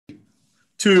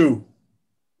2,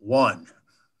 1.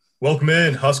 Welcome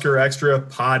in, Husker Extra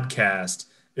podcast.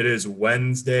 It is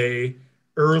Wednesday,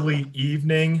 early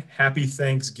evening. Happy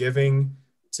Thanksgiving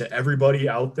to everybody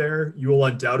out there. You will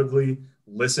undoubtedly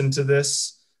listen to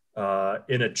this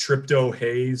in a trypto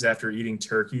haze after eating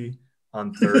turkey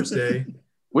on Thursday.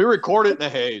 We record it in a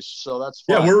haze, so that's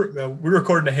fine. Yeah, we're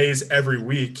recording a haze every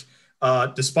week.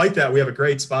 Despite that, we have a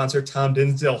great sponsor, Tom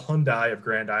Dinsdale Hyundai of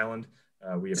Grand Island.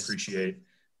 We appreciate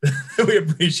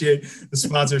the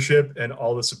sponsorship and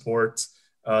all the support.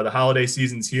 The holiday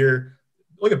season's here.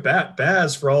 Look at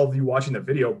Baz, for all of you watching the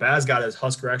video. Baz got his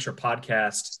Husker Extra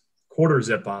podcast quarter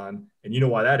zip on, and you know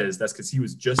why that is. That's because he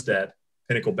was just at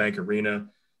Pinnacle Bank Arena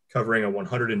covering a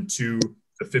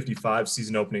 102-55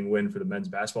 season opening win for the men's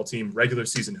basketball team. Regular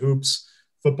season hoops.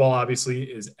 Football, obviously,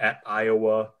 is at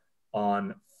Iowa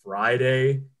on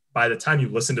Friday. By the time you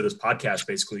listen to this podcast,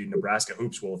 basically, Nebraska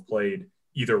hoops will have played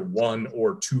either one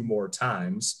or two more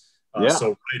times.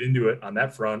 So right into it on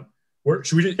that front.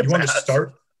 Should we just, you want to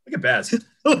start? Look at Baz.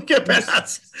 Look at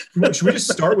Baz. Should we just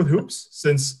start with hoops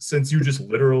since you just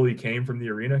literally came from the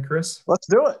arena, Chris? Let's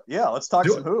do it. Yeah, let's talk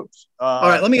some hoops. All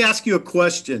right, let me ask you a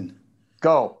question.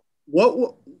 Go.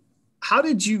 How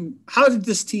did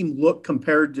this team look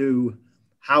compared to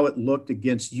how it looked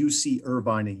against UC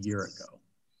Irvine a year ago?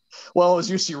 Well, it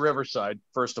was UC Riverside,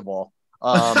 first of all.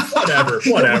 Whatever.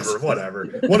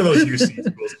 One of those UC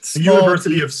schools. The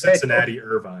University of Cincinnati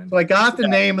Irvine. So I got the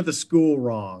name of the school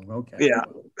wrong. Okay. Yeah,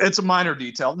 it's a minor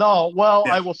detail. No, well,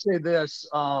 I will say this.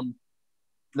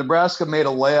 Nebraska made a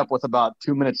layup with about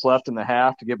 2 minutes left in the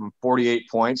half to give them 48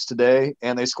 points today,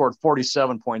 and they scored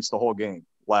 47 points the whole game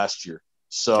last year.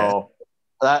 So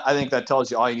I think that tells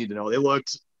you all you need to know. They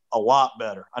looked a lot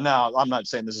better. Now, I'm not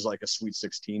saying this is like a Sweet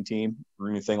 16 team or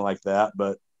anything like that,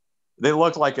 but they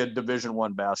look like a Division I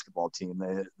basketball team.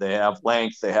 They have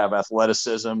length, they have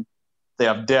athleticism, they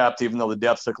have depth, even though the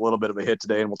depth took a little bit of a hit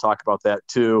today, and we'll talk about that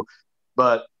too.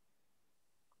 But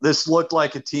this looked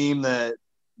like a team that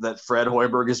Fred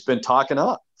Hoiberg has been talking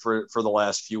up for the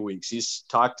last few weeks. He's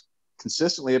talked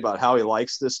consistently about how he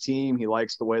likes this team. He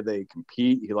likes the way they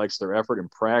compete. He likes their effort in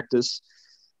practice.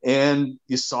 And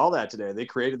you saw that today. They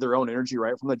created their own energy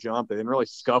right from the jump. They didn't really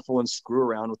scuffle and screw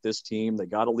around with this team. They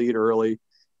got a lead early.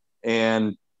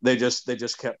 And they just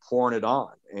kept pouring it on.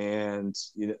 And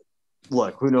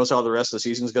look, who knows how the rest of the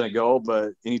season is going to go?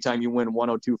 But anytime you win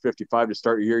 102-55 to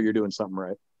start your year, you're doing something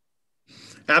right.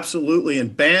 Absolutely.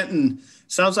 And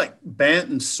sounds like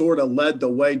Banton sort of led the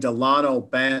way. Delano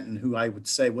Banton, who I would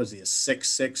say was he a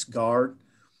 6'6" guard?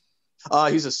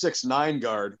 He's a 6'9"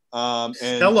 guard.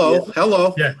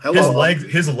 Hello. Yeah,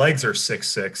 his legs are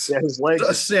 6'6". Yeah, his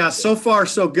legs. Yeah, so far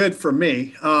so good for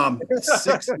me.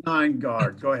 6'9"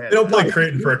 guard. Go ahead. They'll play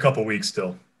Creighton for a couple weeks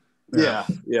still. Yeah.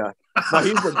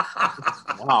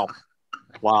 No,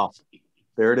 wow.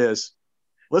 There it is.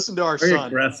 Listen to our son.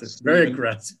 Very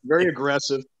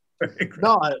aggressive.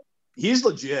 No, he's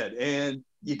legit, and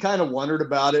you kind of wondered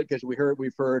about it because we've heard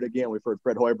Fred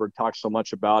Hoiberg talk so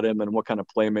much about him and what kind of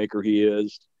playmaker he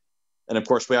is. And of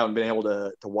course we haven't been able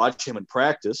to watch him in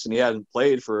practice, and he hasn't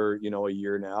played for, a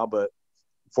year now, but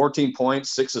 14 points,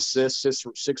 6 assists,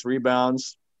 6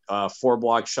 rebounds, 4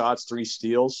 block shots, 3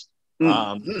 steals.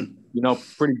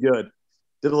 Pretty good.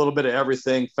 Did a little bit of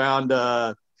everything. Found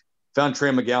Trey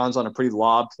McGowan's on a pretty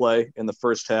lob play in the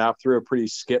first half, threw a pretty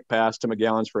skip pass to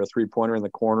McGowan's for a 3-pointer in the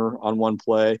corner on one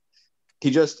play. He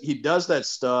does that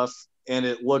stuff, and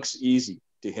it looks easy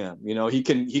to him. He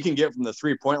can get from the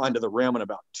 3-point line to the rim in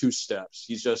about 2 steps.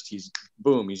 He's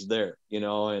there,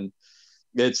 and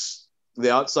it's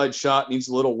the outside shot needs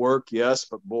a little work. Yes.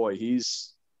 But boy,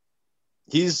 he's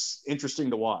interesting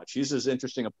to watch. He's as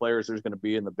interesting a player as there's going to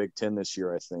be in the Big Ten this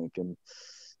year, I think. And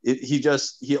he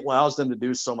allows them to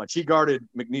do so much. He guarded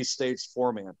McNeese State's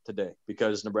 4-man today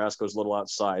because Nebraska was a little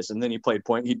outsized, and then he played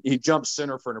point. He jumped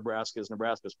center for Nebraska's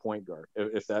point guard,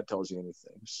 if that tells you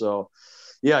anything. So,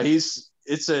 yeah,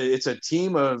 it's a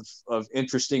team of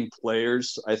interesting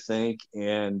players, I think,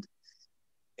 and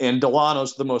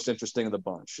Delano's the most interesting of the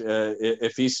bunch.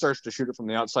 If he starts to shoot it from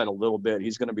the outside a little bit,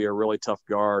 he's going to be a really tough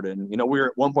guard. And at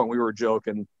one point we were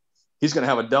joking, he's going to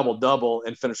have a double-double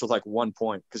and finish with like 1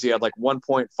 point because he had like 1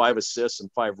 point, 5 assists,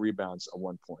 and 5 rebounds at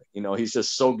one point. He's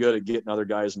just so good at getting other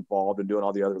guys involved and doing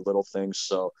all the other little things.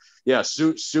 So, yeah,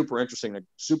 super interesting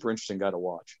guy to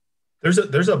watch. There's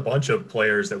a bunch of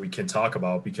players that we can talk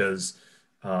about because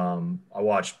I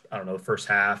watched, the first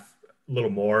half a little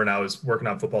more, and I was working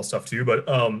on football stuff too. But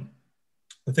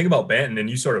the thing about Banton, and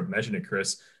you sort of mentioned it,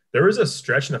 Chris, there was a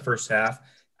stretch in the first half.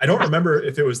 I don't remember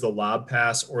if it was the lob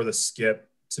pass or the skip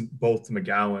to both the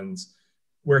McGowans,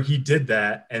 where he did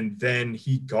that, and then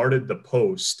he guarded the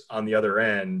post on the other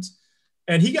end,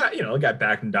 and he got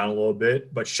backed him down a little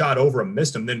bit, but shot over him,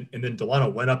 missed him. And then Delano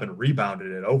went up and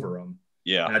rebounded it over him.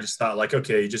 Yeah. And I just thought, like,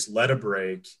 okay, he just led a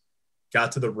break,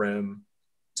 got to the rim,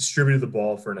 distributed the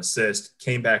ball for an assist,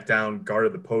 came back down,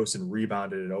 guarded the post, and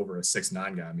rebounded it over a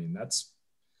 6'9" guy. I mean, that's,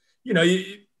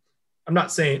 I'm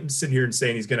not sitting here and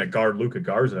saying he's going to guard Luka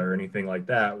Garza or anything like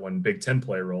that when Big Ten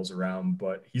play rolls around,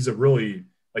 but he's a really,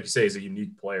 like you say, he's a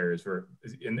unique player.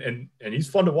 And he's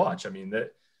fun to watch. I mean,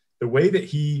 the way that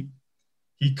he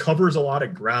covers a lot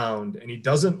of ground, and he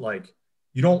doesn't, like,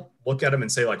 you don't look at him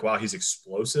and say, like, wow, he's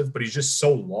explosive, but he's just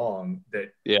so long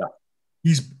that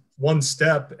he's one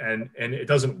step and it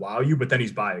doesn't wow you, but then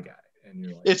he's by a guy. And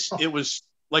you're like, it was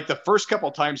like the first couple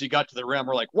of times he got to the rim,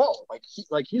 we're like, whoa,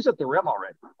 he's at the rim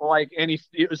already. And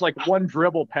it was like one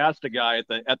dribble past a guy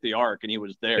at the arc, and he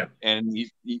was there. Yeah. And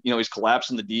he's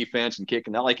collapsing the defense and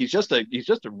kicking out. Like, he's just a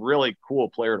really cool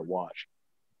player to watch.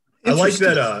 I like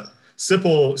that.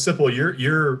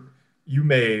 Sipple, you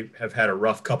may have had a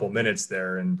rough couple minutes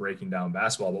there in breaking down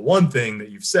basketball, but one thing that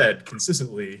you've said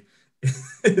consistently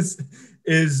is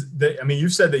that, I mean, you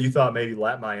said that you thought maybe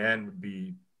Lat Mayen would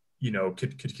be,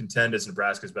 could contend as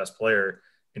Nebraska's best player,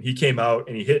 and he came out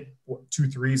and he hit 2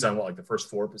 threes on like the first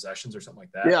 4 possessions or something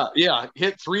like that. Yeah,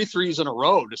 hit 3 threes in a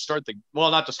row to start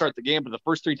not to start the game, but the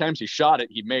first 3 times he shot it,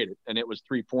 he made it, and it was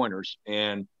 3-pointers.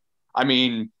 And I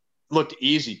mean, looked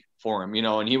easy for him,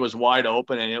 and he was wide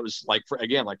open, and it was like,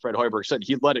 again, like Fred Hoiberg said,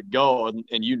 he let it go, and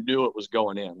you knew it was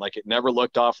going in. Like, it never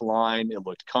looked offline. It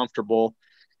looked comfortable.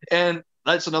 And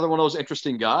that's another one of those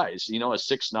interesting guys, a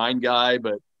 6'9" guy,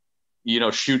 but,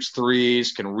 shoots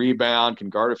threes, can rebound,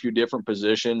 can guard a few different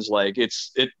positions. Like,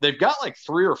 they've got like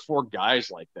 3 or 4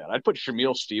 guys like that. I'd put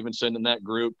Shamil Stevenson in that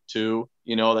group too,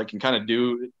 that can kind of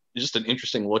do, just an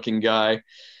interesting looking guy.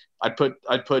 I'd put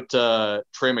Trey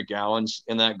McGowan's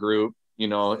in that group.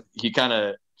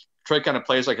 Trey kind of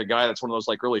plays like a guy that's one of those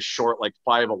like really short, like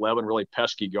 5'11", really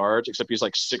pesky guards, except he's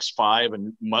like 6'5"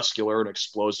 and muscular and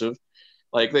explosive.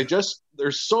 Like,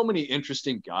 there's so many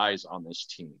interesting guys on this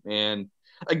team. And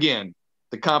again,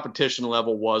 the competition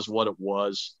level was what it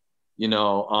was.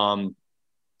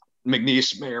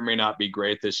 McNeese may or may not be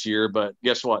great this year, but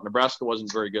guess what? Nebraska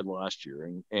wasn't very good last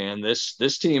year. And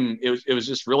this team, it was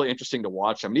just really interesting to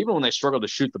watch. I mean, even when they struggled to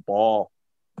shoot the ball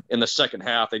in the second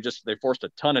half, they forced a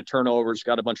ton of turnovers,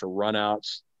 got a bunch of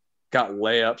runouts, got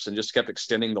layups, and just kept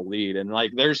extending the lead. And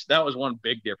like, that was one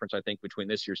big difference, I think, between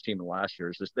this year's team and last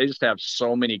year's. They just have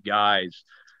so many guys.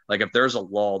 Like, if there's a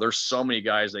lull, there's so many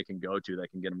guys they can go to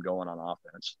that can get them going on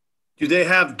offense. Do they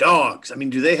have dogs? I mean,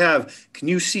 can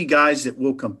you see guys that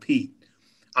will compete?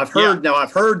 I've heard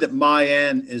that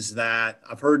Mayen is that.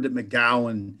 I've heard that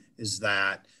McGowan is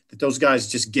that those guys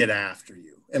just get after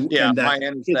you.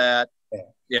 Mayen is that.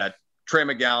 Yeah. Trey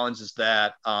McGowan's is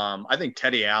that. I think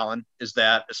Teddy Allen is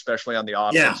that, especially on the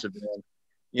offensive end.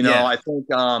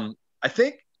 I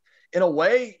think in a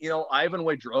way, Ivan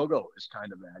Wedrogo is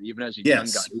kind of that, even as a young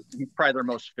guy. He's probably their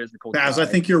most physical guy. I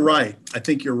think you're right.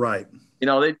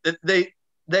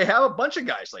 They have a bunch of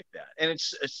guys like that, and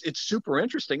it's super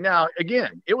interesting. Now,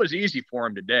 again, it was easy for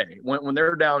them today. When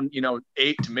they're down,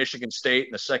 8 to Michigan State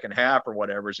in the second half or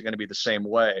whatever, is it going to be the same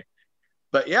way?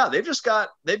 But yeah, they've got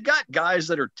guys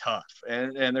that are tough,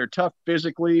 and they're tough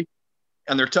physically,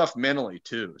 and they're tough mentally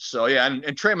too. So yeah,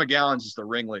 and Trey McGowan's is the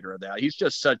ringleader of that.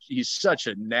 He's such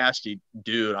a nasty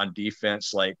dude on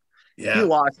defense. Like, he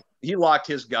locked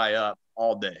his guy up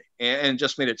all day and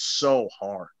just made it so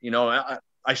hard.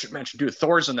 I should mention too,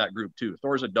 Thor's in that group too.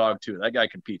 Thor's a dog too. That guy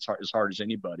competes as hard as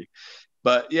anybody.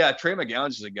 But yeah, Trey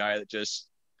McGowan's is a guy that just,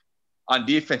 on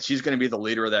defense, he's going to be the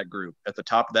leader of that group at the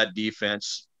top of that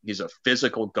defense. He's a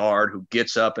physical guard who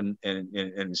gets up and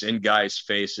is in guys'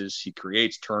 faces. He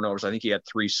creates turnovers. I think he had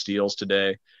 3 steals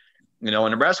today. And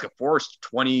Nebraska forced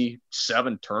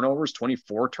 27 turnovers,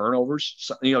 24 turnovers.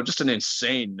 So, just an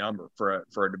insane number for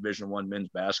a Division I men's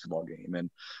basketball game. And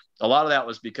a lot of that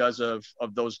was because of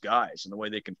those guys and the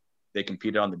way they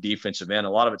competed on the defensive end.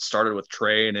 A lot of it started with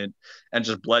Trey and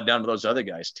just bled down to those other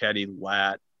guys, Teddy,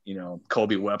 Lat,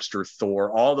 Kobe Webster,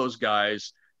 Thor, all those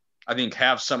guys. I think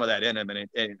have some of that in him, and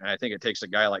I think it takes a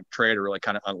guy like Trey to really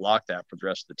kind of unlock that for the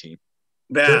rest of the team.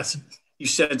 Bass, you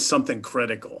said something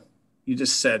critical. You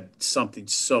just said something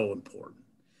so important.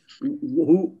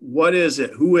 What is it?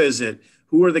 Who is it?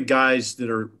 Who are the guys that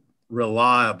are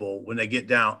reliable when they get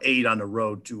down 8 on the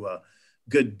road to a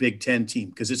good Big Ten team?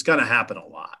 Because it's going to happen a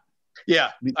lot.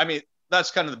 Yeah, I mean, that's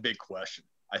kind of the big question,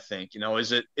 I think.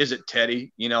 Is it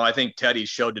Teddy? I think Teddy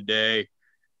showed today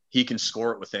he can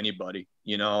score it with anybody.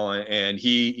 and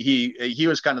he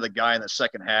was kind of the guy in the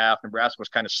second half. Nebraska was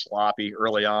kind of sloppy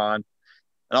early on.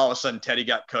 And all of a sudden, Teddy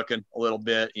got cooking a little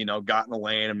bit, got in the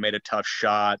lane and made a tough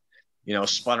shot,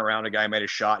 spun around a guy, made a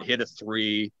shot, hit a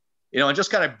three, and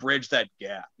just kind of bridged that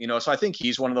gap, So I think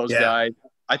he's one of those guys.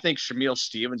 I think Shamil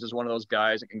Stevens is one of those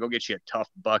guys that can go get you a tough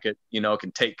bucket,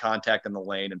 can take contact in the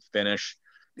lane and finish,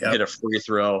 hit a free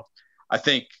throw. I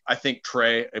think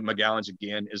Trey McGowan's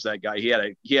again is that guy.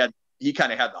 He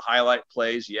kind of had the highlight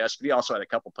plays, yes, but he also had a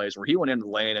couple plays where he went into the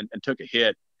lane and took a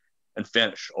hit and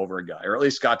finish over a guy, or at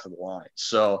least got to the line.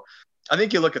 So I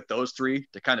think you look at those three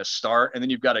to kind of start, and then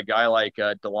you've got a guy like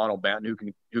Delano Banton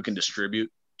who can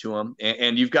distribute to him,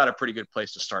 and you've got a pretty good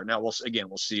place to start. Now we'll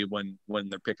see when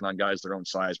they're picking on guys their own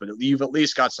size, but you've at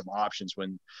least got some options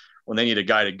when they need a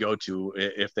guy to go to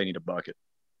if they need a bucket.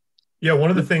 Yeah, one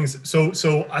of the things.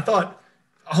 So I thought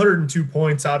 102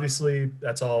 points. Obviously,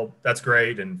 that's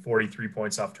great, and 43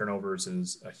 points off turnovers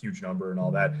is a huge number and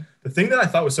all that. The thing that I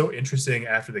thought was so interesting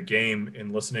after the game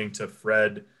in listening to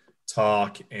Fred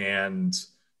talk and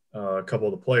a couple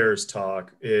of the players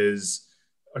talk is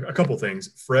a couple things.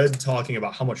 Fred talking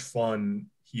about how much fun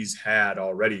he's had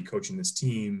already coaching this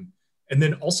team, and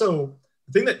then also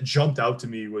the thing that jumped out to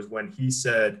me was when he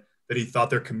said that he thought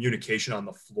their communication on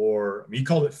the floor, he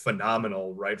called it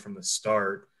phenomenal right from the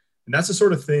start. And that's the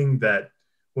sort of thing that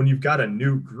when you've got a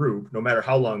new group, no matter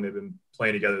how long they've been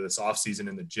playing together this offseason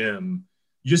in the gym,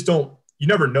 you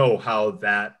never know how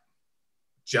that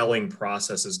gelling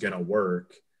process is going to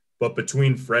work. But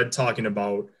between Fred talking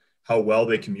about how well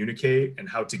they communicate and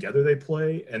how together they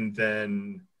play, and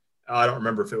then I don't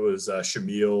remember if it was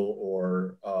Shamil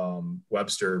or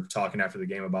Webster talking after the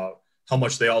game about how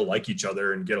much they all like each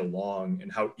other and get along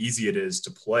and how easy it is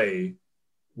to play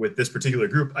with this particular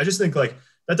group. I just think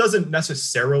that doesn't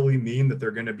necessarily mean that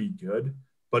they're going to be good,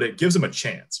 but it gives them a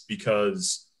chance,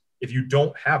 because if you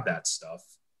don't have that stuff,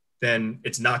 then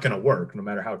it's not going to work no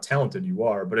matter how talented you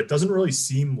are. But it doesn't really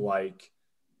seem like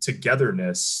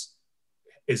togetherness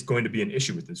is going to be an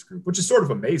issue with this group, which is sort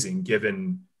of amazing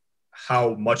given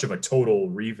how much of a total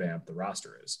revamp the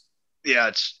roster is.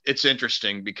 Yeah, it's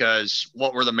interesting because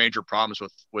what were the major problems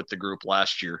with the group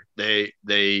last year? They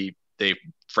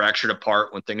fractured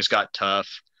apart when things got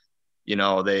tough.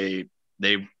 They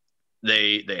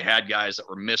had guys that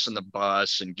were missing the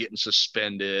bus and getting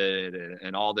suspended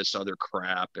and all this other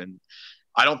crap. And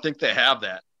I don't think they have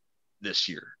that this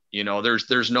year.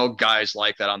 There's no guys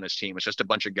like that on this team. It's just a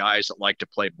bunch of guys that like to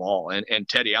play ball. And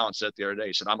Teddy Allen said the other day,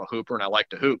 he said, I'm a hooper and I like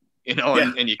to hoop, and you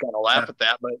kind of laugh at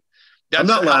that, but I'm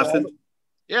not laughing.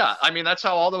 That's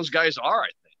how all those guys are, I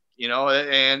think,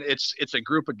 and it's a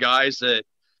group of guys that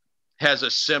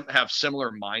have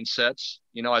similar mindsets.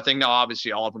 I think now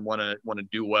obviously all of them want to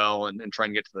do well and try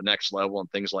and get to the next level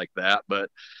and things like that. But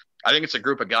I think it's a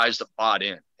group of guys that bought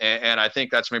in. And I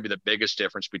think that's maybe the biggest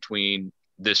difference between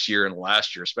this year and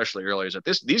last year, especially early, is that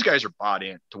these guys are bought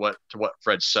in to what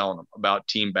Fred's selling them about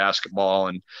team basketball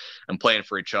and playing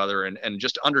for each other and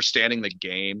just understanding the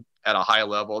game at a high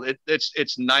level.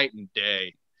 It's night and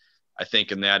day, I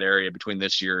think, in that area between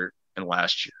this year and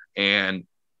last year. And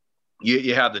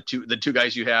you have the two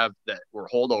guys you have that were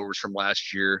holdovers from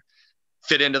last year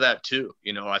fit into that too.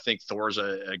 I think Thor's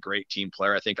a great team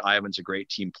player. I think Ivan's a great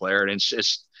team player. And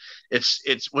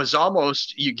it was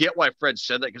almost, you get why Fred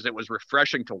said that, because it was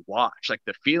refreshing to watch. Like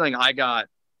the feeling I got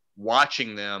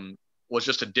watching them was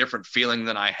just a different feeling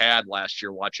than I had last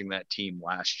year watching that team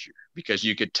last year, because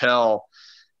you could tell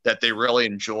that they really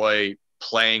enjoy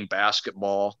playing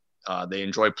basketball. They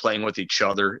enjoy playing with each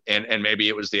other, and maybe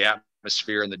it was the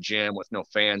atmosphere in the gym with no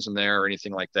fans in there or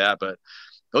anything like that, but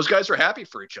those guys are happy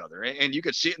for each other. And you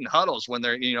could see it in huddles when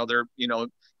they're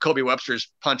Kobe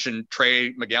Webster's punching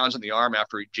Trey McGowan's in the arm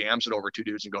after he jams it over two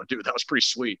dudes and going, dude, that was pretty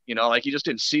sweet. You just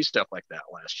didn't see stuff like that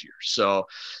last year. So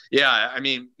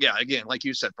again, like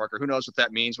you said, Parker, who knows what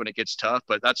that means when it gets tough,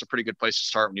 but that's a pretty good place to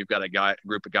start when you've got a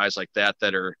group of guys like that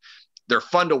they're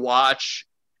fun to watch.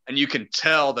 And you can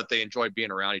tell that they enjoy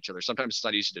being around each other. Sometimes it's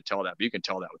not easy to tell that, but you can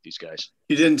tell that with these guys.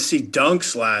 You didn't see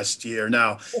dunks last year.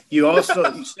 Now, you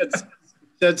also you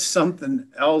said something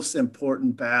else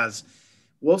important, Baz.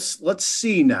 Well, let's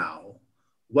see now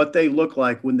what they look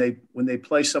like when they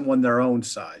play someone their own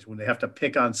size, when they have to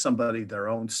pick on somebody their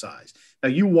own size. Now,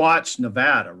 you watched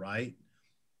Nevada, right?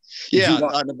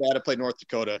 Nevada played North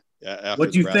Dakota.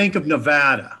 What do you think of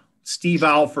Nevada, Steve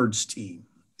Alford's team?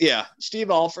 Yeah,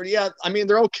 Steve Alford. Yeah,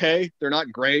 they're okay. They're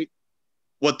not great.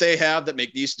 What they have that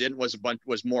McNeese didn't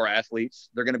was more athletes.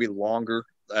 They're going to be longer.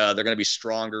 They're going to be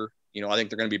stronger. I think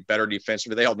they're going to be better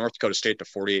defensively. They held North Dakota State to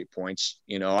 48 points.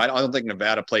 I don't think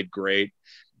Nevada played great,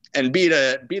 and beat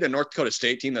a North Dakota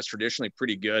State team that's traditionally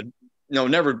pretty good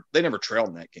they never trailed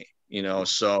in that game,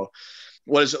 so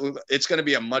it's going to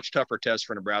be a much tougher test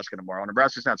for Nebraska tomorrow.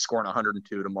 Nebraska's not scoring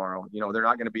 102 tomorrow. They're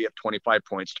not going to be at 25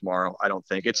 points tomorrow. I don't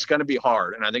think it's going to be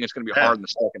hard. And I think it's going to be hard in the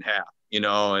second half,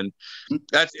 and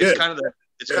it's kind of the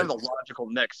logical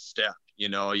next step.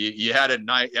 You had a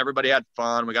night, everybody had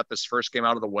fun. We got this first game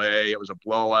out of the way. It was a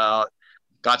blowout,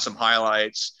 got some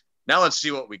highlights. Now let's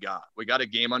see what we got. We got a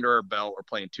game under our belt. We're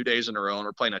playing 2 days in a row, and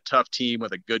we're playing a tough team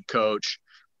with a good coach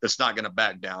that's not going to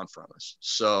back down from us.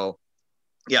 So,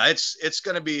 yeah, it's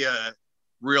going to be a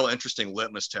real interesting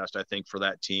litmus test, I think, for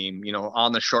that team,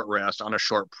 on the short rest, on a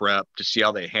short prep, to see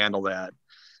how they handle that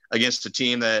against a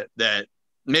team that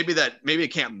maybe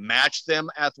it can't match them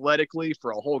athletically for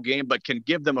a whole game, but can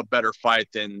give them a better fight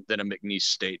than a McNeese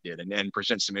State did, and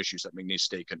present some issues that McNeese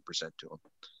State couldn't present to them.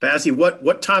 Bazzi,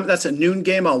 what time? That's a noon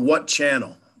game on what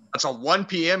channel? That's a 1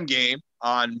 p.m. game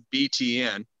on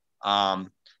BTN.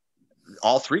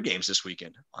 All 3 games this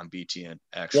weekend on BTN,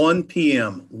 actually. 1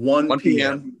 p.m. 1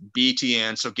 p.m.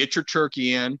 BTN. So get your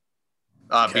turkey in.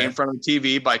 Be in front of the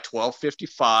TV by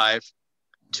 12:55.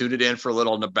 Tune it in for a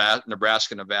little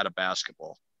Nebraska-Nevada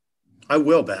basketball. I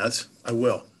will, Baz. I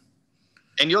will.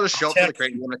 And you'll just show up for the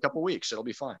crate in a couple of weeks. It'll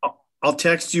be fine. I'll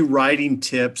text you writing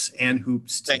tips and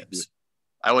hoops Thank tips. You.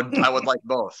 I would like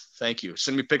both. Thank you.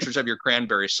 Send me pictures of your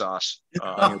cranberry sauce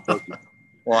on your turkey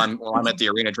while I'm at the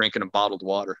arena drinking a bottled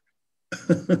water.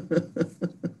 So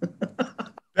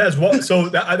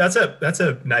that's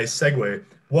a nice segue.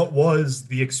 What was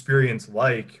the experience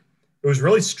like? It was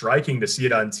really striking to see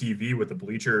it on TV with the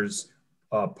bleachers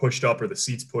pushed up or the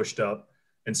seats pushed up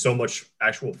and so much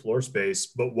actual floor space.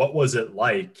 But what was it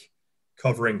like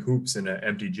covering hoops in an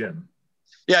empty gym?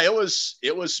 Yeah, it was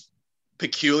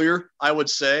peculiar, I would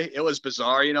say. It was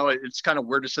bizarre. It's kind of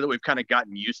weird to say that we've kind of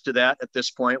gotten used to that at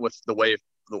this point with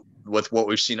what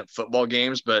we've seen at football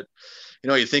games. But,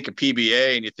 you think of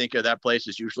PBA and you think of that place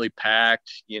is usually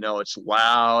packed, it's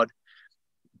loud.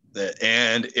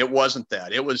 And it wasn't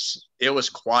that. It was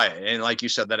quiet. And like you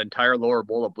said, that entire lower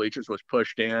bowl of bleachers was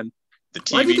pushed in.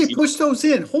 Why did they push those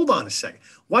in? Hold on a second.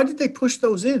 Why did they push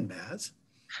those in, Baz?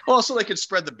 Well, so they could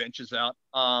spread the benches out.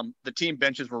 The team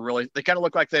benches were they kind of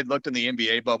looked like they'd looked in the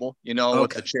NBA bubble,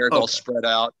 with the chairs all spread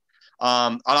out.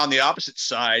 And on the opposite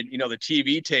side, the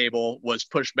TV table was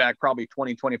pushed back probably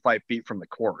 20, 25 feet from the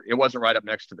court. It wasn't right up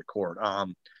next to the court.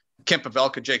 Kent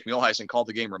Pavelka, Jake Muehlheisen called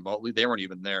the game remotely. They weren't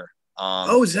even there.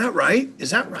 Is that right?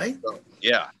 So,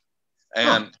 yeah.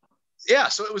 And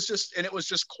so it was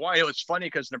just quiet. It was funny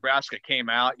because Nebraska came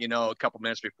out, a couple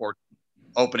minutes before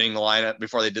opening the lineup,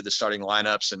 before they did the starting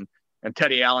lineups, and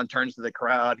Teddy Allen turns to the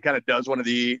crowd, turns to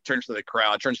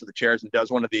the chairs and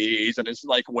does one of these, and it's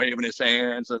like waving his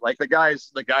hands. And like the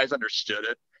guys understood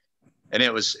it, and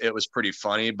it was pretty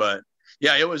funny. But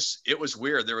yeah, it was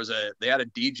weird. They had a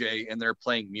DJ in there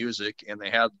playing music, and they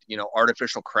had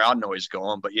artificial crowd noise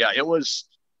going. But yeah, it was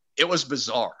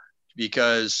bizarre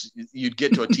because you'd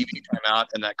get to a TV timeout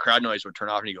and that crowd noise would turn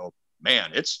off, and you go,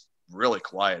 man, it's really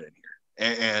quiet in here.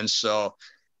 And so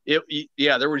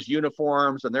there was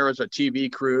uniforms and there was a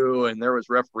TV crew and there was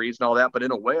referees and all that, but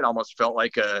in a way it almost felt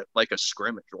like a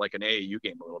scrimmage or like an AAU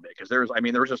game a little bit, because there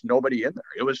was just nobody in there.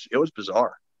 It was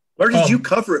bizarre. Where did you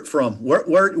cover it from?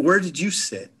 Where did you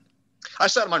sit? I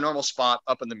sat in my normal spot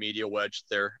up in the media wedge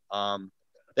there.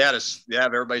 They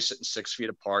have everybody sitting 6 feet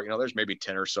apart. There's maybe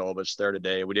 10 or so of us there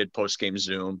today. We did post-game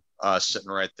Zoom, sitting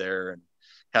right there, and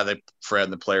had Fred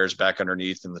and the players back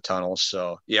underneath in the tunnels.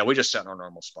 So yeah, we just sat in our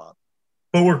normal spot.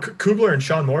 But were Kugler and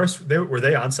Sean Morris, were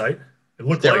they on site? It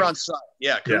looked they were on site.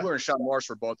 Yeah, Kugler and Sean Morris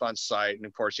were both on site, and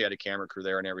of course he had a camera crew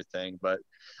there and everything. But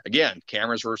again,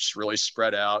 cameras were really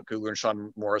spread out. Kugler and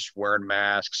Sean Morris wearing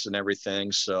masks and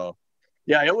everything. So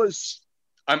yeah,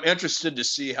 I'm interested to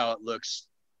see how it looks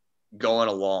going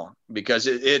along, because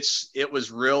it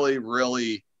was really,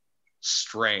 really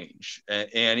strange.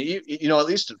 And at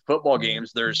least at football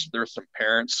games, there's some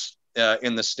parents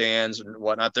in the stands and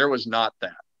whatnot. There was not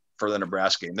that for the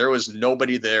Nebraska game. There was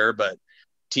nobody there but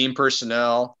team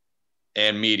personnel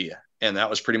and media, and that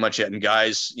was pretty much it. And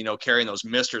guys, carrying those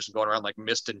misters and going around like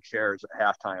misting chairs at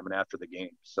halftime and after the game.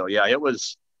 So yeah, it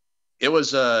was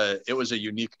a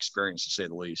unique experience, to say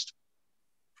the least.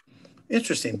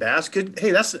 Interesting, Bass. Good.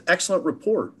 Hey, that's an excellent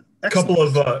report.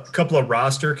 Excellent. Couple of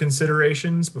roster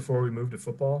considerations before we move to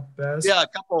football, Baz. Yeah, a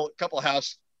couple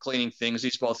house cleaning things.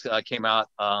 These both came out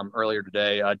earlier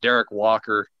today. Derek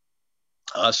Walker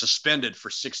suspended for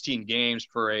 16 games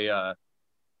for a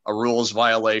rules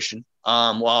violation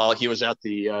while he was at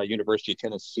the University of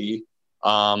Tennessee.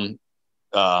 No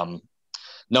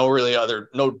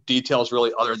details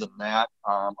really other than that.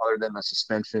 Other than the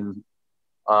suspension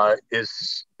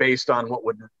is based on what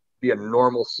would be a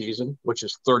normal season, which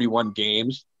is 31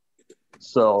 games.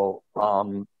 So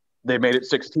they made it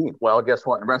 16. Well, guess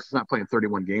what? Nebraska's not playing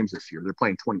 31 games this year. They're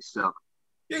playing 27.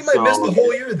 Yeah, you might miss the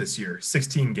whole year this year,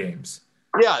 16 games.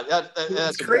 Yeah,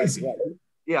 that's crazy.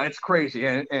 Yeah, it's crazy.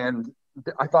 And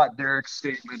I thought Derek's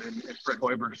statement and Fred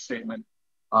Hoiberg's statement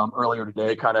earlier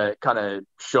today kind of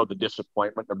showed the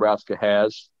disappointment Nebraska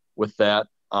has with that.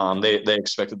 They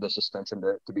expected the suspension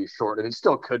to be short, and it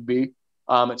still could be.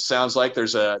 It sounds like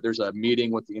there's a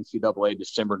meeting with the NCAA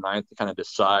December 9th to kind of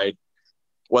decide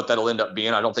what that'll end up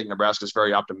being. I don't think Nebraska's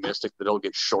very optimistic that it'll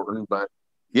get shortened, but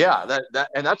yeah,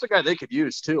 that's a guy they could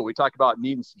use too. We talked about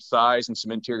needing some size and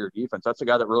some interior defense. That's a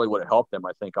guy that really would have helped them,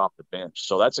 I think, off the bench.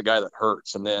 So that's a guy that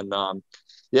hurts. And then,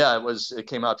 it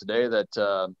came out today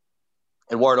that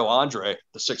Eduardo Andre,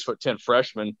 the 6'10"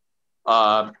 freshman,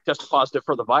 tested positive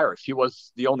for the virus. He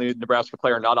was the only Nebraska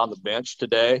player not on the bench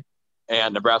today.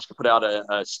 And Nebraska put out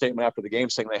a statement after the game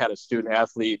saying they had a student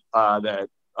athlete that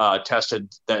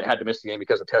tested that had to miss the game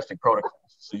because of testing protocols.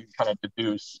 So you kind of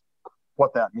deduce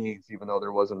what that means, even though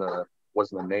there wasn't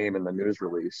a name in the news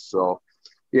release. So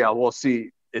yeah, we'll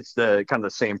see. It's the kind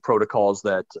of the same protocols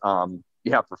that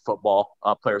you have for football.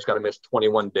 Players got to miss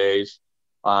 21 days.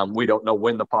 We don't know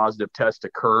when the positive test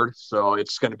occurred, so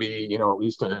it's going to be at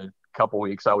least a couple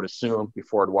weeks, I would assume,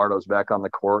 before Eduardo's back on the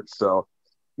court. So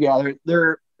yeah,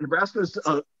 Nebraska's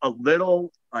a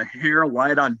hair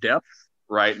light on depth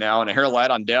right now, and a hair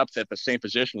light on depth at the same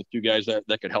position with two guys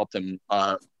that could help them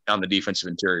on the defensive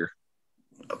interior.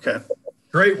 Okay.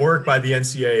 Great work by the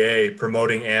NCAA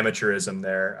promoting amateurism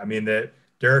there. I mean, that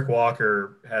Derek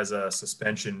Walker has a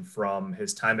suspension from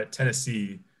his time at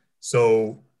Tennessee.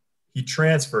 So he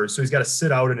transfers. So he's got to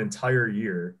sit out an entire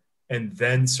year and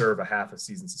then serve a half a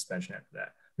season suspension after that.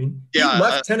 I mean, he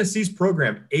left Tennessee's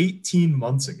program 18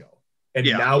 months ago, and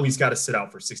now he's got to sit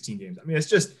out for 16 games. I mean, it's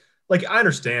just like, I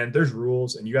understand there's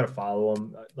rules and you got to follow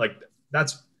them. Like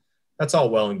that's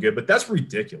all well and good, but that's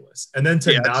ridiculous. And then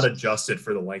to not adjust it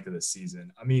for the length of the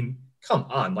season. I mean, come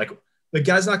on. Like, the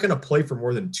guy's not going to play for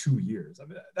more than 2 years. I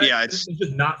mean, it's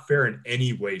just not fair in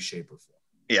any way, shape, or form.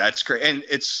 Yeah, it's great. And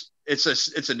it's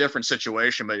a different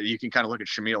situation, but you can kind of look at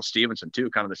Shamil Stevenson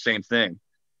too, kind of the same thing.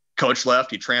 Coach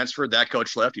left, he transferred. That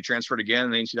coach left, he transferred again.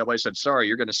 And the NCAA said, sorry,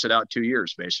 you're going to sit out 2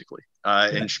 years, basically.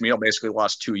 And Shamil basically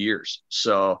lost 2 years.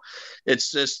 So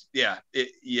it's just, you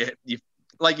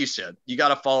like you said, you got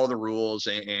to follow the rules,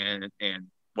 and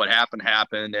what happened,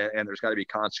 and there's got to be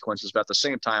consequences. But at the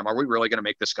same time, are we really going to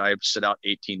make this guy sit out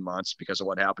 18 months because of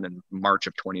what happened in March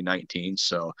of 2019?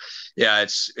 So yeah,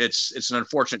 it's an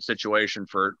unfortunate situation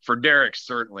for Derek,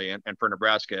 certainly, and for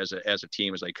Nebraska as a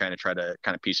team, as they try to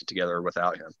piece it together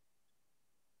without him.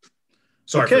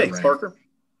 Sorry, okay, Parker.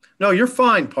 No, you're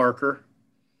fine, Parker.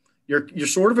 You're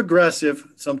sort of aggressive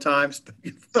sometimes, but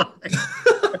you're fine.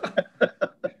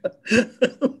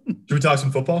 Should we talk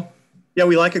some football? Yeah,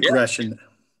 we like aggression. Yeah.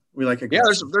 We like aggression.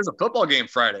 Yeah, there's a football game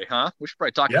Friday, huh? We should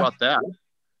probably talk about that.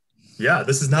 Yeah,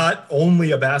 this is not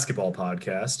only a basketball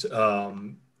podcast.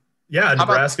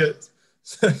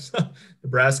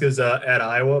 Nebraska's at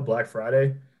Iowa Black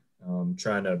Friday,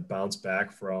 trying to bounce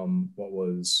back from what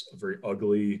was a very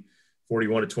ugly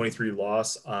 41-23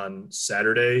 loss on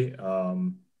Saturday.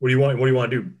 What do you want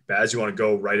to do, Baz? You want to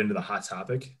go right into the hot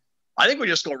topic? I think we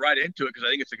just go right into it, because I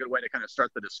think it's a good way to kind of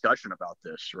start the discussion about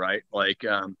this, right? Like,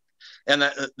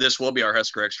 and this will be our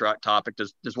Husker Extra topic.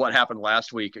 Does what happened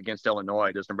last week against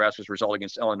Illinois, does Nebraska's result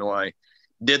against Illinois,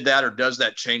 did that, or does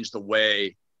that change the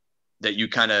way that you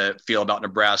kind of feel about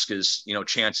Nebraska's,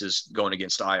 chances going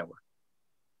against Iowa?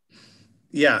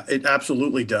 Yeah, it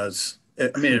absolutely does.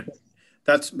 I mean,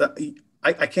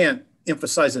 I can't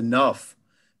emphasize enough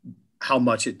how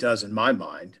much it does in my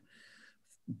mind,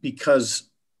 because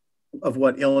of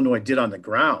what Illinois did on the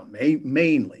ground.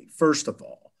 Mainly, first of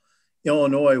all,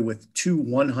 Illinois with 2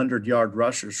 100-yard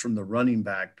rushers from the running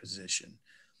back position.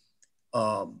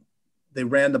 They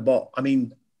ran the ball. I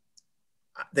mean,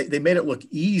 they made it look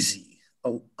easy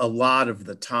a lot of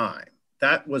the time.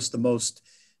 That was the most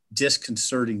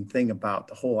disconcerting thing about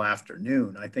the whole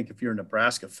afternoon. I think if you're a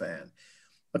Nebraska fan,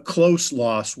 a close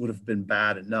loss would have been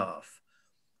bad enough.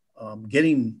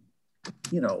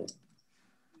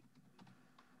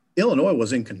 Illinois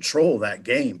was in control of that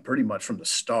game pretty much from the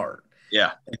start.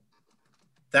 Yeah.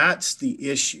 That's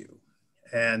the issue.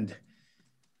 And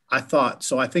I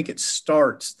think it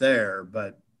starts there,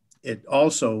 but it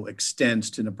also extends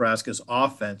to Nebraska's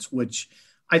offense, which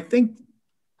I think,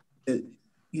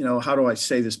 how do I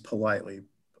say this politely?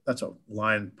 That's a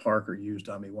line Parker used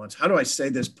on me once. How do I say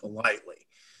this politely?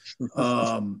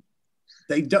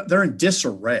 They're in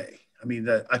disarray. I mean,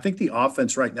 I think the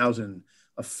offense right now is in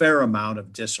a fair amount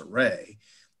of disarray.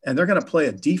 and they're going to play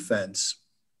a defense.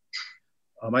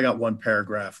 I got one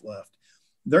paragraph left.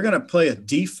 They're going to play a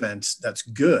defense that's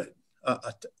good.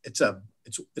 It's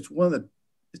one of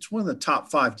the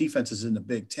top 5 defenses in the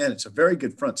Big Ten. It's a very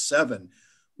good front 7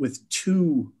 with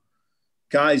 2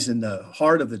 guys in the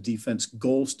heart of the defense,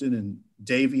 Golston and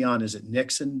Davion. Is it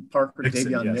Nixon, Parker?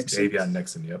 Davion Nixon. Davion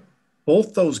Nixon, yep.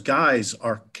 Both those guys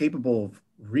are capable of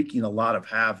wreaking a lot of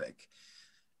havoc.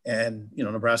 And,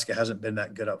 Nebraska hasn't been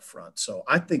that good up front. So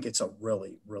I think it's a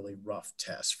really, really rough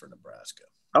test for Nebraska.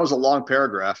 That was a long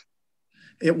paragraph.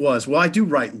 It was. Well, I do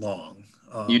write long.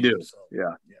 You do. So,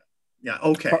 yeah. Yeah.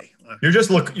 Okay. You're just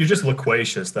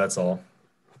loquacious. That's all.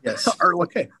 Yes.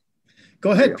 Okay.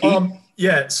 Go ahead, Pete.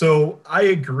 Yeah. So I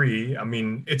agree. I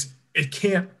mean, it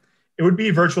would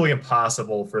be virtually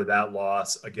impossible for that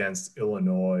loss against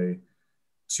Illinois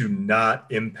to not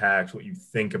impact what you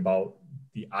think about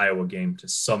the Iowa game to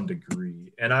some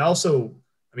degree. And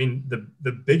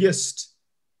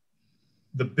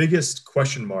the biggest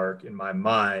question mark in my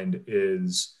mind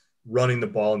is running the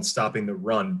ball and stopping the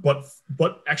run. But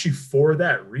actually for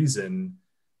that reason,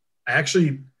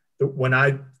 when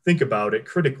I think about it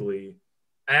critically,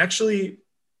 I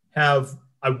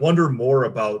wonder more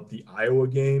about the Iowa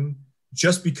game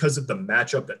just because of the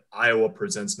matchup that Iowa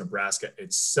presents Nebraska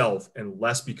itself and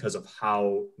less because of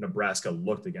how Nebraska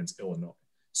looked against Illinois.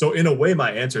 So in a way,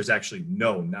 my answer is actually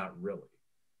no, not really.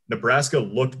 Nebraska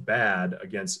looked bad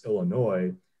against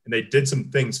Illinois, and they did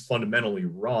some things fundamentally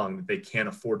wrong that they can't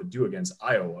afford to do against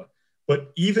Iowa.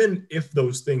 But even if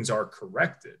those things are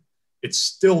corrected, it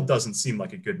still doesn't seem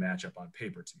like a good matchup on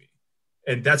paper to me.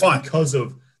 And that's because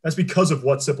of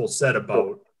what Sipple said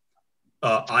about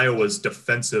Iowa's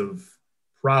defensive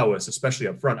prowess, especially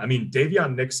up front. I mean,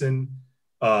 Davion Nixon,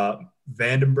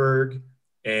 Vandenberg,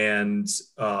 and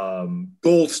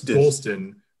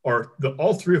Golston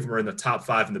all 3 of them are in the top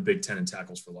 5 in the Big Ten in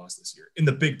tackles for loss this year in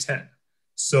the Big Ten.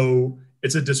 So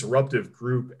it's a disruptive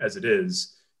group as it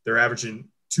is. They're averaging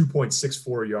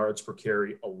 2.64 yards per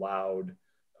carry allowed,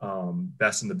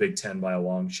 best in the Big Ten by a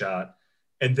long shot.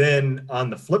 And then on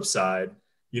the flip side,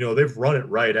 they've run it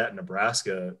right at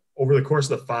Nebraska over the course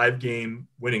of the 5-game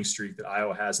winning streak that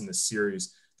Iowa has in this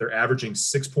series. They're averaging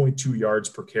 6.2 yards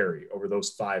per carry over those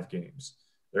 5 games.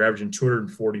 They're averaging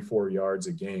 244 yards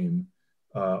a game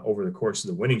over the course of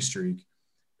the winning streak.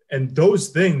 And those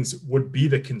things would be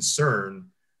the concern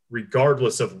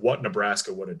regardless of what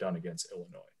Nebraska would have done against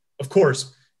Illinois. Of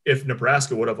course, if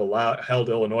Nebraska would have held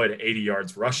Illinois to 80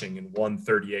 yards rushing and won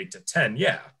 38-10,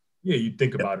 yeah, you'd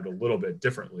think about it a little bit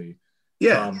differently.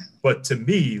 Yeah. But to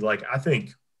me,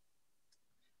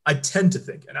 I tend to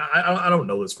think, and I don't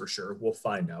know this for sure, we'll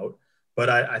find out, but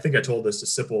I think I told this to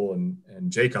Sipple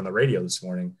and Jake on the radio this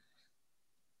morning.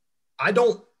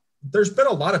 There's been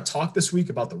a lot of talk this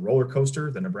week about the roller coaster,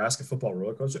 the Nebraska football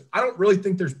roller coaster. I don't really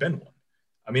think there's been one.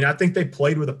 I mean, I think they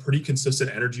played with a pretty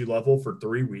consistent energy level for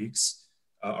 3 weeks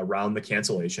around the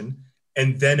cancellation,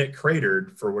 and then it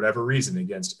cratered for whatever reason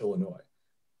against Illinois.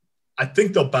 I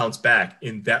think they'll bounce back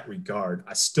in that regard.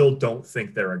 I still don't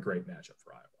think they're a great matchup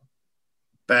for Iowa.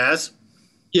 Baz?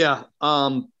 Yeah.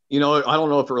 I don't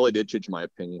know if it really did change my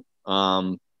opinion.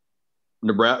 Iowa's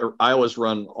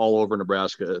run all over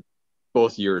Nebraska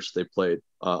both years they played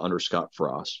under Scott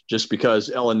Frost. Just because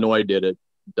Illinois did it,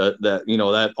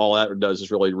 that all that does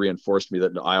is really reinforce me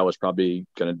that Iowa's probably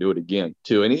going to do it again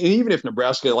too. And even if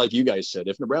Nebraska, like you guys said,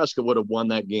 if Nebraska would have won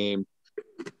that game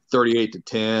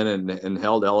 38-10 and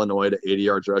held Illinois to 80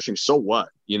 yards rushing, so what?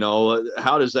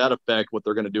 How does that affect what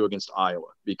they're going to do against Iowa?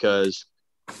 Because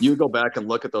you go back and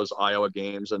look at those Iowa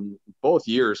games, and both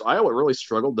years Iowa really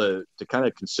struggled to kind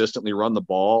of consistently run the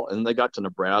ball, and they got to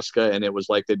Nebraska and it was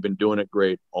like they'd been doing it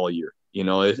great all year.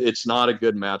 It's not a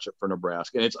good matchup for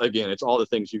Nebraska. And it's all the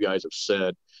things you guys have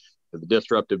said. The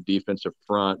disruptive defensive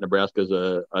front. Nebraska's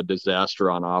a disaster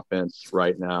on offense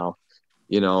right now.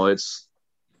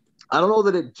 I don't know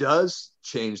that it does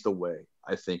change the way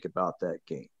I think about that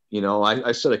game.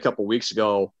 I said a couple weeks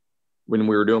ago when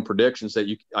we were doing predictions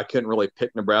that I couldn't really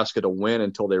pick Nebraska to win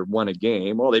until they won a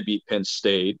game. Well, they beat Penn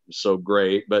State, so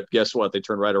great. But guess what? They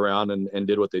turned right around and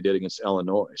did what they did against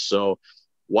Illinois. So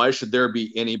why should there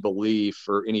be any belief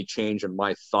or any change in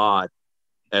my thought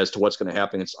as to what's going to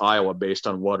happen against Iowa based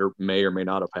on what may or may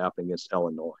not have happened against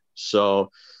Illinois?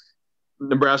 So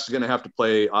Nebraska's going to have to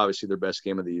play, obviously, their best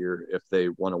game of the year if they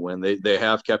want to win. They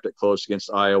have kept it close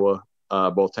against Iowa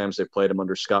both times they played them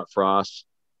under Scott Frost.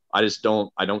 I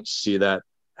don't see that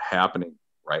happening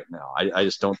right now. I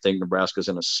just don't think Nebraska's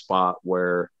in a spot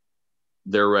where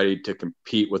they're ready to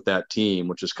compete with that team,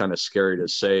 which is kind of scary to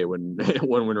say when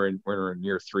we're in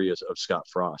year 3 of Scott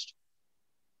Frost.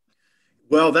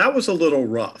 Well, that was a little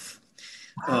rough.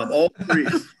 All three.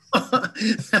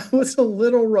 That was a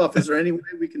little rough. Is there any way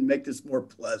we can make this more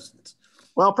pleasant?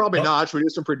 Well, probably not. Should we do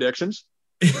some predictions?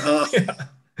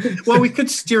 Well, we could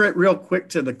steer it real quick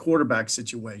to the quarterback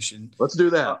situation. Let's do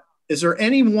that. Is there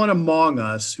anyone among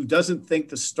us who doesn't think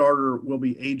the starter will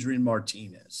be Adrian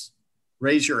Martinez?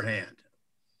 Raise your hand.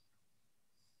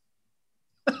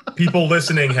 People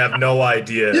listening have no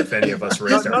idea if any of us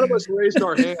raised our hands. None of us raised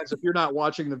our hands if you're not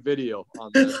watching the video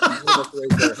on this. None of us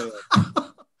raised our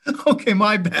hands. Okay,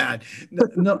 my bad.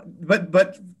 No,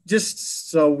 but just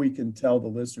so we can tell the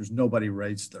listeners, nobody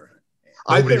raised their hand.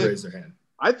 Nobody raised their hand.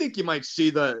 I think you might see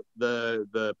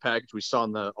the package we saw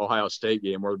in the Ohio State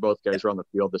game where both guys were on the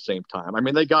field at the same time. I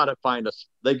mean, they got to find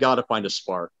a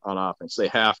spark on offense. They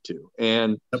have to.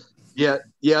 And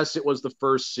yes, it was the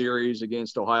first series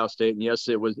against Ohio State, and yes,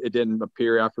 it didn't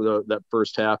appear after that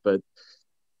first half, but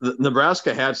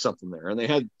Nebraska had something there, and they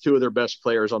had two of their best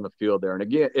players on the field there. And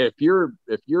again, if you're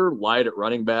light at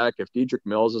running back, if Dedrick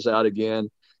Mills is out again,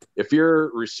 if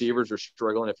your receivers are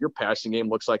struggling, if your passing game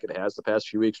looks like it has the past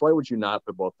few weeks, why would you not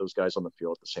put both those guys on the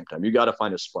field at the same time? You got to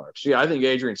find a spark. So, yeah, I think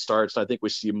Adrian starts. I think we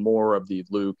see more of the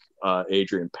Luke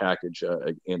Adrian package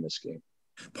in this game.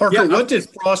 Parker, what did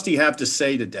Frosty have to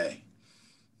say today?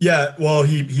 Yeah, well,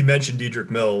 he mentioned Dedrick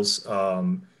Mills. He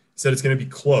said it's going to be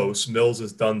close. Mills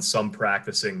has done some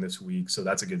practicing this week, so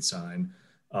that's a good sign.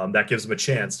 That gives him a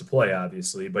chance to play,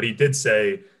 obviously. But he did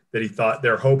say that he thought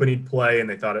they're hoping he'd play and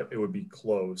they thought it would be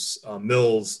close.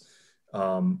 Mills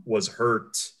was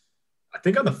hurt, I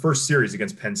think, on the first series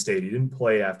against Penn State. He didn't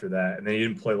play after that, and then he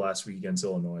didn't play last week against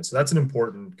Illinois. So that's an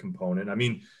important component. I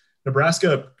mean,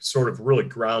 Nebraska sort of really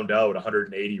ground out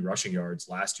 180 rushing yards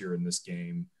last year in this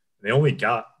game. And they only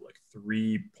got like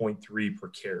 3.3 per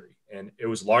carry. And it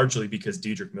was largely because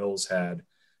Dedrick Mills had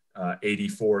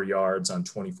 84 yards on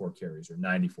 24 carries or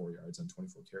 94 yards on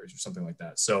 24 carries or something like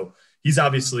that. So he's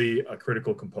obviously a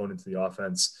critical component to the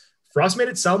offense. Frost made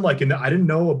it sound like, and I didn't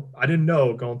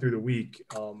know going through the week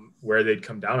where they'd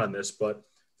come down on this, but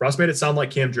Frost made it sound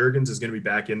like Cam Jurgens is going to be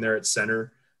back in there at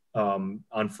center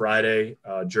on Friday.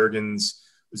 Jurgens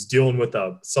was dealing with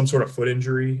some sort of foot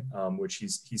injury, which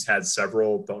he's had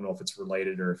several. Don't know if it's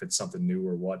related or if it's something new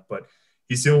or what, but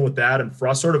he's dealing with that. And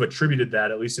Frost sort of attributed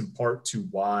that, at least in part, to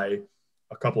why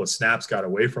a couple of snaps got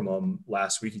away from him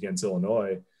last week against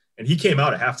Illinois. And he came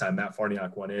out at halftime. Matt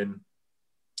Farniok went in.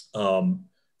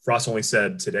 Frost only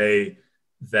said today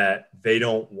that they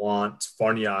don't want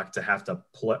Farniok to have to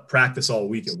practice all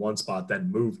week at one spot,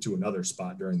 then move to another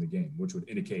spot during the game, which would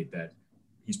indicate that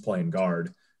he's playing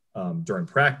guard during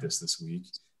practice this week.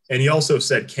 And he also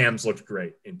said Cam's looked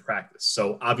great in practice.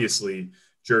 So obviously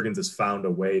Jurgens has found a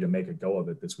way to make a go of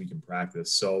it this week in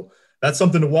practice. So that's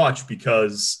something to watch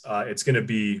because it's going to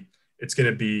be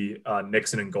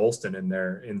Nixon and Golston in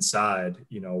there inside,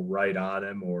 right on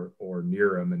him or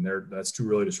near him. And that's two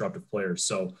really disruptive players.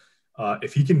 So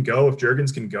if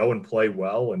Jurgens can go and play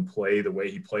well and play the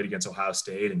way he played against Ohio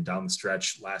State and down the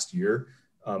stretch last year,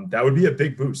 that would be a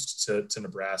big boost to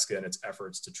Nebraska and its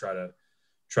efforts to try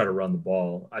to run the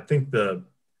ball. I think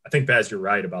Baz, you're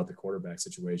right about the quarterback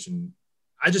situation.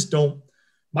 I just don't.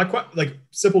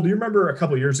 Sipple, do you remember a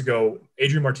couple of years ago,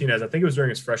 Adrian Martinez? I think it was during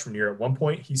his freshman year. At one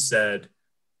point, he said,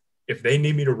 "If they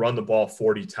need me to run the ball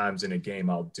 40 times in a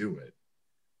game, I'll do it."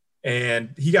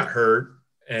 And he got hurt,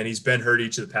 and he's been hurt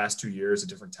each of the past 2 years at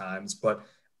different times. But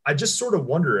I just sort of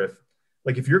wonder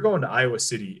if you're going to Iowa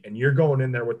City and you're going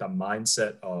in there with the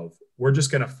mindset of we're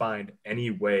just going to find any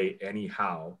way,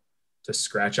 anyhow, to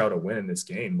scratch out a win in this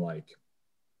game,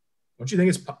 don't you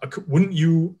think wouldn't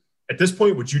you? At this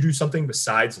point, would you do something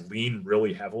besides lean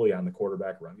really heavily on the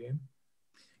quarterback run game?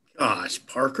 Gosh,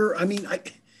 Parker. I mean,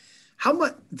 how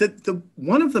much the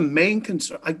one of the main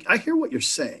concerns, I hear what you're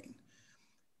saying.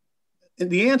 And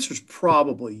the answer is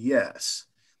probably yes.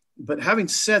 But having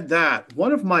said that,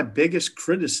 one of my biggest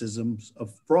criticisms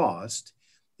of Frost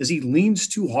is he leans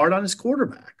too hard on his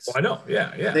quarterbacks. Well, I know.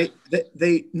 Yeah.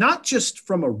 They not just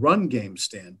from a run game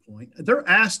standpoint, they're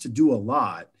asked to do a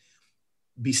lot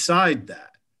beside that.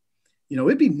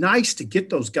 It'd be nice to get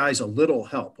those guys a little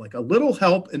help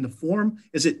in the form.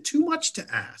 Is it too much to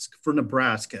ask for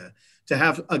Nebraska to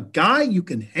have a guy you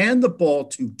can hand the ball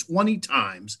to 20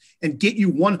 times and get you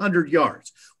 100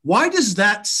 yards? Why does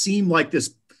that seem like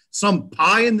some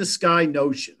pie in the sky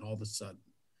notion all of a sudden?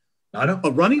 I don't.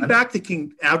 A running back that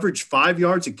can average 5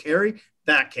 yards a carry,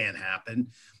 that can't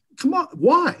happen. Come on,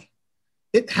 why?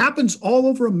 It happens all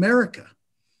over America.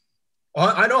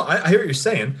 I know. I hear what you're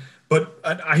saying. But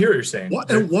I hear what you're saying.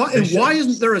 Why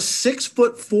isn't there a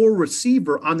 6'4"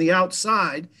 receiver on the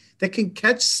outside that can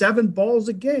catch 7 balls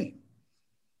a game?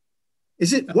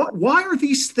 Why are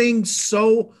these things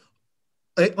so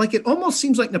like it almost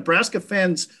seems like Nebraska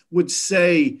fans would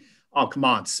say, "Oh, come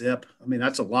on, Sip. I mean,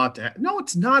 that's a lot to." No,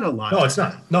 it's not a lot. No, it's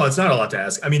not. No, it's not a lot to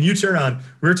ask. I mean, you turn on.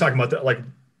 We were talking about that. Like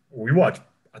we watched.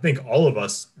 I think all of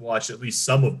us watched at least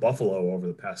some of Buffalo over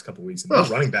the past couple of weeks, and those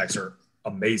running backs are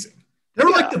amazing. They're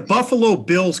like the Buffalo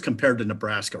Bills compared to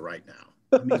Nebraska right now.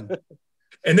 I mean,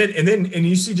 and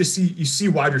you see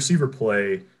wide receiver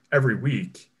play every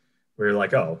week, where you're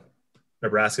like, oh,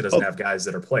 Nebraska doesn't have guys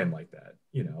that are playing like that.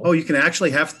 You know. Oh, you can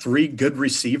actually have 3 good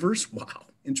receivers. Wow,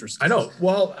 interesting. I know.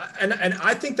 Well, and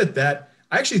I think that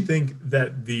I actually think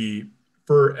that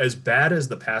for as bad as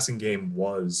the passing game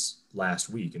was last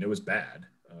week, and it was bad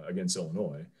against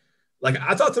Illinois, like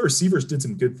I thought the receivers did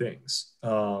some good things.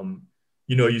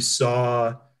 You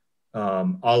saw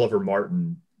Oliver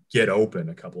Martin get open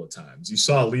a couple of times. You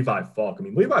saw Levi Falk. I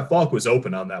mean, Levi Falk was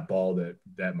open on that ball that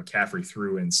McCaffrey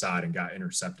threw inside and got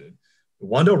intercepted.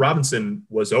 Wan'Dale Robinson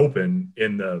was open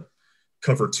in the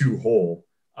cover 2 hole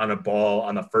on a ball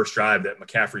on the first drive that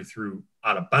McCaffrey threw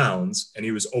out of bounds, and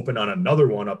he was open on another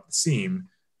one up the seam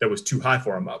that was too high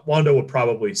for him. Wando would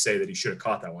probably say that he should have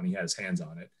caught that one. He had his hands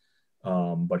on it,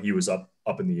 but he was up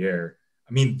in the air.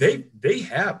 I mean, they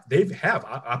have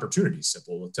opportunities,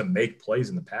 Simple, to make plays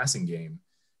in the passing game,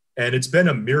 and it's been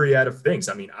a myriad of things.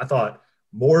 I mean, I thought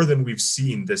more than we've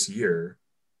seen this year,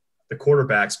 the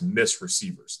quarterbacks miss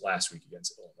receivers last week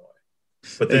against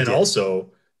Illinois, but then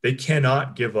also they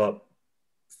cannot give up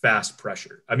fast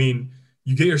pressure. I mean,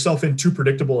 you get yourself in too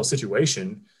predictable a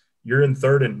situation, you're in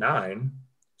 3rd and 9.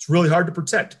 It's really hard to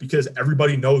protect because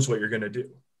everybody knows what you're going to do.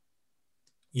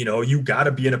 You know, you got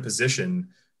to be in a position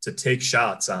to take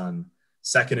shots on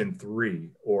 2nd and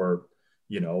 3 or,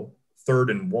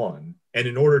 3rd and 1. And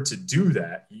in order to do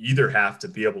that, you either have to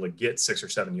be able to get 6 or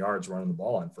 7 yards running the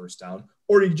ball on first down,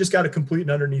 or you just got to complete an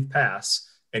underneath pass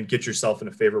and get yourself in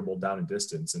a favorable down and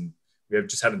distance. And we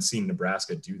just haven't seen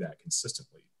Nebraska do that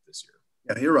consistently this year.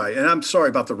 Yeah, you're right. And I'm sorry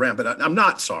about the rant, but I'm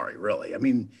not sorry, really. I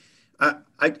mean,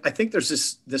 I think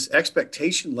there's this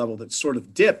expectation level that's sort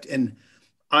of dipped. And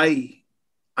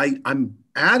I'm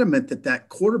adamant that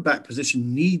quarterback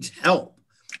position needs help.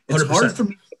 It's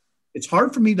 100%. It's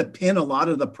hard for me to pin a lot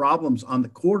of the problems on the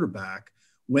quarterback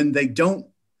when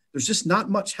there's just not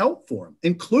much help for him,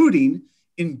 including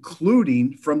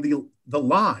from the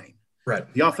line.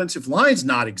 Right. The offensive line's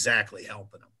not exactly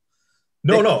helping him.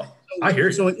 No, I hear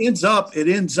you. So it ends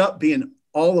up being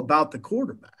all about the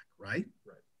quarterback, right?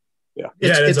 Yeah.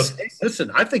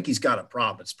 Listen, I think he's got a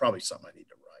problem. It's probably something I need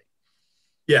to write.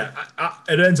 Yeah,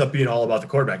 it ends up being all about the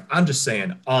quarterback. I'm just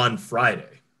saying on Friday,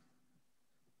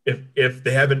 if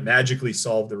they haven't magically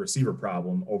solved the receiver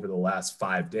problem over the last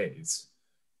 5 days,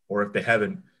 or if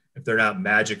they're not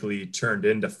magically turned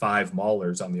into 5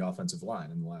 maulers on the offensive line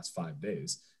in the last 5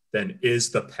 days, then is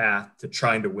the path to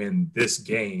trying to win this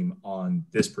game on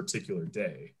this particular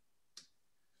day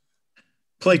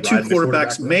play 2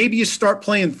 quarterbacks? Maybe you start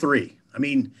playing 3. I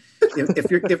mean,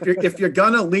 if you're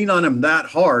gonna lean on him that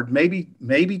hard,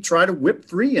 maybe try to whip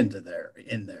 3 in there.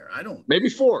 Maybe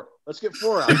 4. Let's get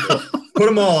 4 out there. Put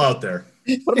them all out there.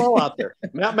 Put them all out there.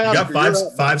 Matt Masker, you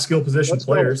got 5 skill position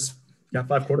players. You got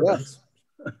 5 quarterbacks.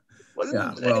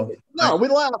 No, we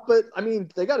laugh, but I mean,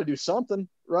 they got to do something,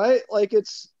 right? Like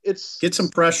it's get some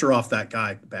pressure off that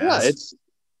guy, Bass.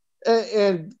 Yeah,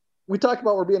 and we talk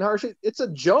about we're being harsh. It's a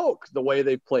joke the way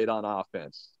they played on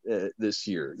offense this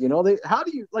year. How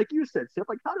do you, like you said, Sip,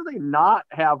 like how do they not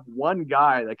have one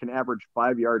guy that can average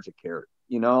 5 yards a carry?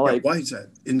 Why is that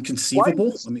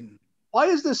inconceivable? Why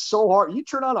is this so hard? You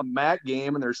turn on a MAC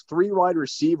game and there's 3 wide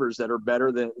receivers that are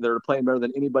playing better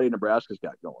than anybody Nebraska's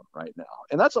got going right now.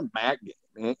 And that's a MAC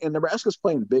game. And Nebraska's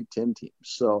playing Big Ten teams.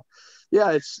 So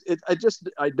yeah,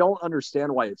 I don't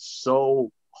understand why it's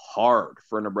so hard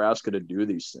for Nebraska to do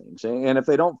these things. And if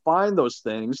they don't find those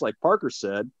things, like Parker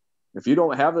said, if you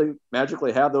don't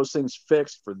magically have those things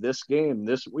fixed for this game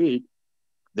this week,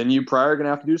 then you probably are going to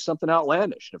have to do something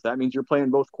outlandish. And if that means you're playing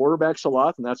both quarterbacks a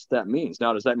lot, then that's what that means.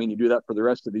 Now, does that mean you do that for the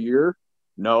rest of the year?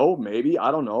 No, maybe.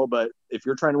 I don't know. But if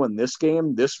you're trying to win this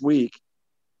game this week,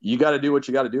 you got to do what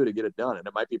you got to do to get it done. And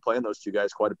it might be playing those 2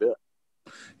 guys quite a bit.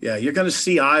 Yeah, you're going to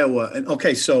see Iowa. And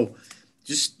okay, so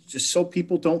just so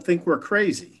people don't think we're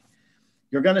crazy,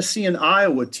 you're going to see an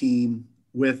Iowa team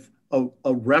with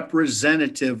a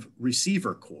representative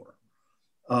receiver core.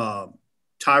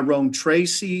 Tyrone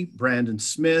Tracy, Brandon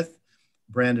Smith,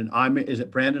 Brandon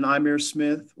Imir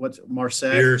Smith? What's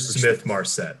Marset? Amir Smith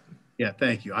Marset. Yeah,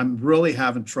 thank you. I'm really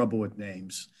having trouble with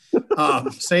names.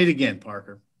 Say it again,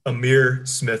 Parker. Amir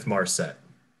Smith Marset.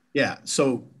 Yeah,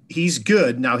 so he's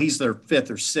good. Now he's their 5th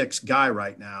or 6th guy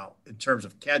right now in terms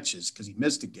of catches because he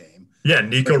missed a game. Yeah,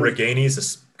 Nico Reganey is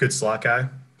a good slot guy.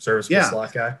 serviceable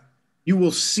slot guy. You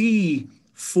will see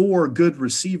 4 good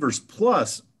receivers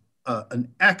plus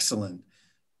an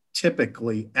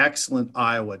typically excellent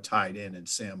Iowa tight end in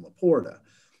Sam Laporta.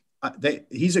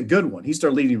 He's a good one. He's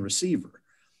their leading receiver.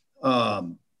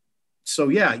 So,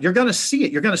 yeah, you're going to see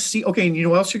it. You're going to see – okay, and you know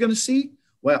what else you're going to see?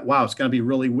 Well, wow, it's going to be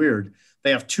really weird.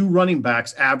 They have 2 running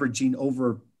backs averaging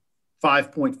over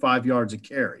 5.5 yards a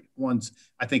carry. One's,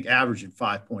 I think, averaging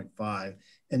 5.5,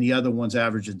 and the other one's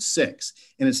averaging 6.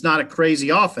 And it's not a crazy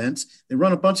offense. They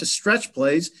run a bunch of stretch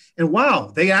plays, and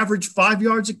wow, they average 5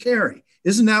 yards a carry.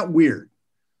 Isn't that weird?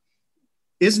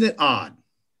 Isn't it odd?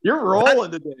 You're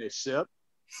rolling today, Sip.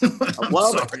 I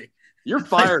love it. You're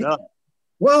fired up.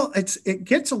 Well, it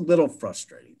gets a little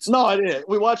frustrating. No, it is.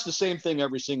 We watch the same thing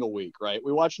every single week, right?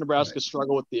 We watch Nebraska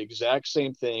struggle with the exact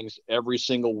same things every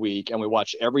single week, and we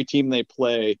watch every team they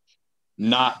play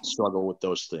not struggle with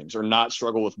those things or not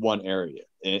struggle with one area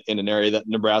in an area that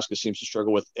Nebraska seems to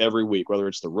struggle with every week, whether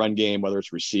it's the run game, whether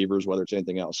it's receivers, whether it's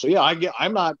anything else. So yeah,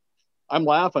 I'm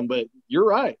laughing, but you're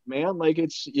right, man. Like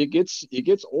it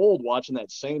gets old watching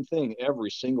that same thing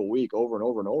every single week over and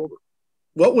over and over.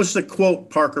 What was the quote,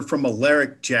 Parker, from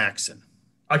Alaric Jackson?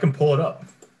 I can pull it up.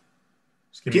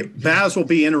 Baz will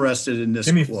be interested in this.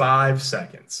 Give me quote. 5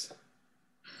 seconds.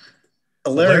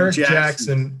 Alaric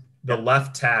Jackson, the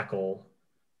left tackle,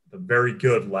 the very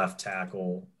good left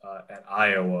tackle at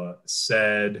Iowa,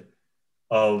 said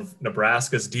of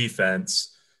Nebraska's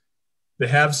defense, they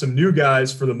have some new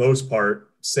guys for the most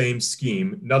part, same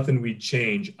scheme, nothing we'd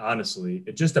change, honestly.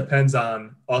 It just depends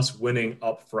on us winning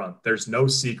up front. There's no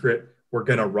secret. We're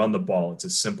going to run the ball. It's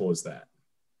as simple as that.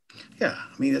 Yeah,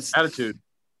 I mean, it's attitude.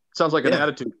 Sounds like an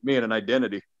attitude to me and an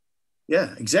identity.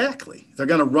 Yeah, exactly. They're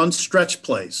going to run stretch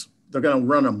plays. They're going to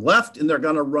run them left, and they're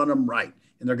going to run them right.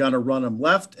 And they're going to run them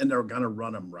left, and they're going to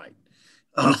run them right.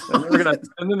 And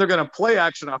then they're going to play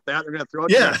action off that. They're going to throw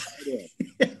it. Yeah,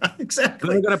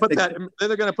 exactly. And they're going to put that. Then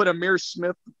they're going to put Amir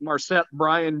Smith, Marset,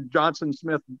 Brian Johnson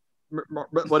Smith,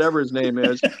 whatever his name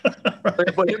is. They're going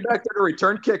to put him back there to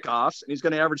return kickoffs, and he's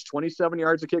going to average 27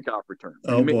 yards a kickoff return.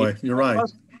 Oh, boy, you're right.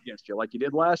 Against you like you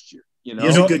did last year. You know,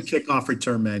 he's a good kickoff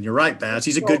return man. You're right, Baz.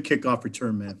 He's a good kickoff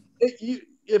return man.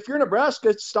 If you're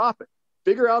Nebraska, stop it.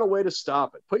 Figure out a way to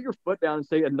stop it. Put your foot down and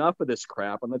say enough of this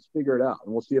crap, and let's figure it out.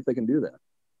 And we'll see if they can do that.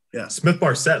 Yeah, Smith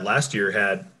Marset last year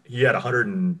had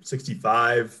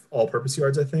 165 all-purpose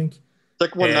yards, I think. It's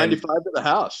like 195 to the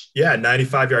house. Yeah,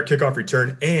 95-yard kickoff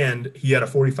return, and he had a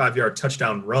 45-yard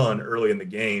touchdown run early in the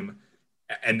game.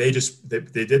 And they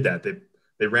did that.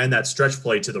 They ran that stretch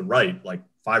play to the right like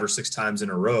 5 or 6 times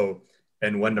in a row.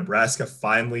 And when Nebraska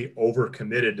finally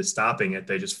overcommitted to stopping it,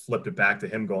 they just flipped it back to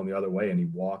him going the other way, and he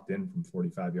walked in from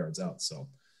 45 yards out. So,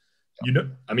 you know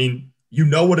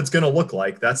what it's going to look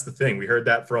like. That's the thing. We heard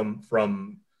that from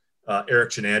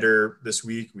Eric Chinander this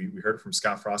week. We heard it from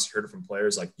Scott Frost. We heard it from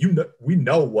players. Like, we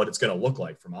know what it's going to look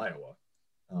like from Iowa.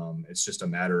 It's just a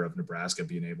matter of Nebraska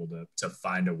being able to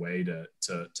find a way to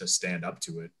stand up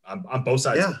to it on both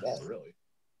sides of the ball, really.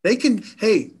 They can –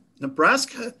 hey,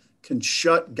 Nebraska – can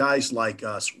shut guys like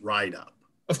us right up.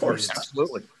 Of course.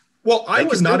 Absolutely. Well,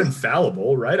 Iowa's not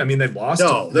infallible, right? I mean, they've lost.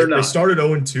 No, they're not. They started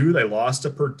 0-2. They lost to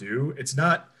Purdue. It's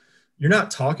not – you're not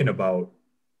talking about,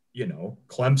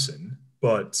 Clemson,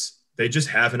 but they just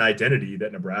have an identity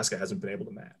that Nebraska hasn't been able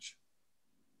to match.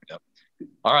 Yep.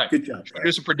 All right. Good job.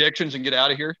 Do some predictions and get out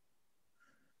of here?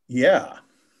 Yeah.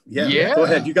 Go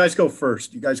ahead. You guys go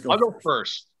first. I'll go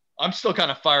first. I'm still kind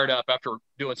of fired up after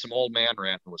doing some old man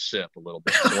ranting with Sip a little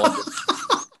bit. So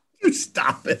you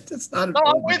stop it. It's not.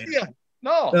 I'm with you.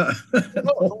 No.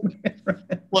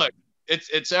 Look,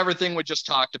 it's everything we just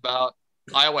talked about.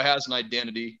 Iowa has an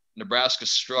identity. Nebraska's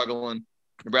struggling.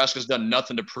 Nebraska's done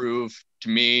nothing to prove to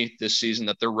me this season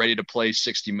that they're ready to play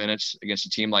 60 minutes against a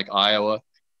team like Iowa.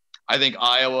 I think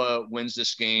Iowa wins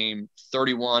this game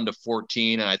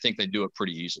 31-14, and I think they do it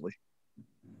pretty easily.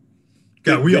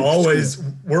 Yeah, we're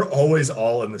always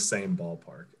all in the same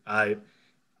ballpark. I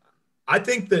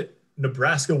think that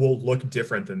Nebraska will look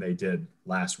different than they did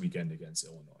last weekend against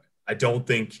Illinois. I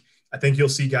think you'll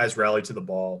see guys rally to the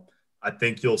ball. I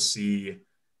think you'll see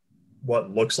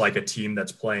what looks like a team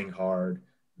that's playing hard.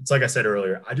 It's like I said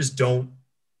earlier, I don't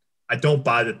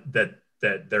buy that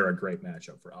they're a great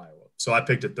matchup for Iowa. So I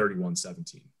picked it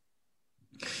 31-17.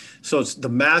 So the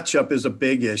matchup is a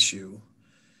big issue.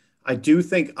 I do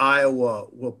think Iowa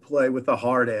will play with a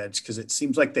hard edge because it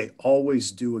seems like they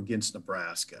always do against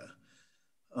Nebraska.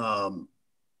 I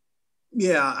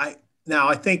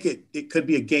think it could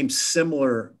be a game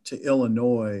similar to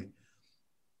Illinois.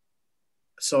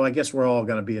 So I guess we're all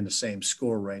going to be in the same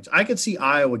score range. I could see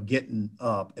Iowa getting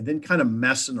up and then kind of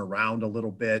messing around a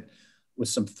little bit. with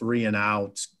some 3 and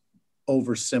outs,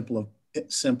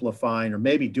 simplifying, or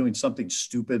maybe doing something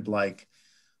stupid like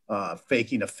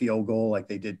faking a field goal like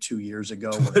they did 2 years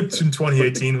ago. In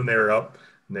 2018 when they were up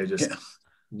and they just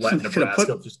let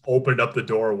Nebraska just opened up the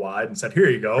door wide and said, here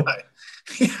you go. Right.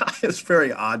 Yeah, it's a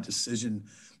very odd decision.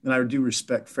 And I do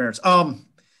respect fairness.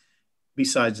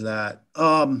 Besides that,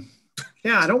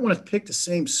 yeah, I don't want to pick the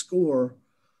same score.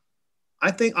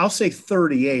 I think I'll say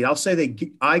 38.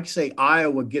 I say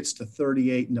Iowa gets to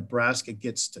 38, and Nebraska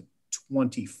gets to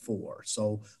 24.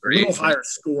 So a little higher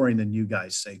scoring than you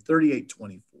guys say,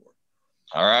 38-24.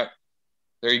 All right.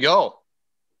 There you go.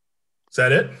 Is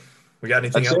that it? We got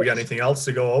anything else? We got anything else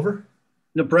to go over?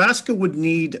 Nebraska would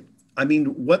need,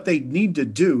 what they need to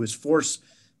do is force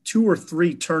 2 or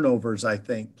 3 turnovers, I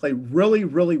think, play really,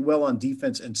 really well on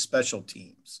defense and special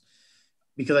teams.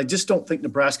 Because I just don't think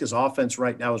Nebraska's offense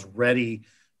right now is ready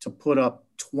to put up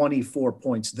 24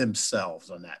 points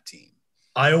themselves on that team.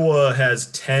 Iowa's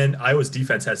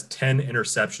defense has 10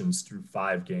 interceptions through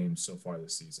 5 games so far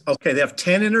this season. Okay, they have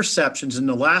 10 interceptions in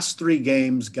the last 3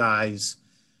 games, guys.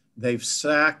 They've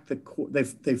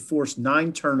forced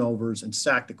 9 turnovers and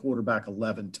sacked the quarterback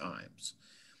 11 times.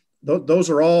 Those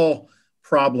are all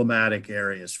problematic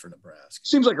areas for Nebraska.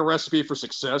 Seems like a recipe for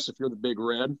success if you're the Big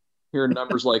Red. Hearing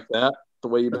numbers like that, the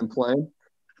way you've been playing.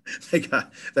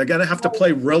 They're going to have to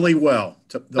play really well.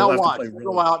 They'll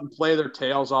go out and play their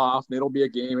tails off, and it'll be a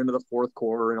game into the 4th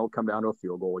quarter, and it'll come down to a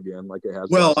field goal again like it has.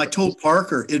 Well, I told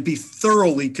Parker it'd be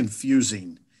thoroughly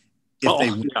confusing if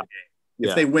they win the game.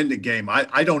 If they win the game.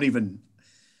 I don't even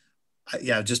 –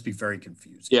 it'd just be very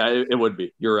confusing. Yeah, it would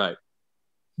be. You're right.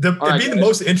 That'd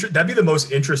be the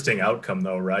most interesting outcome,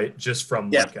 though, right? Just from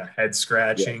like a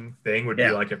head-scratching thing would be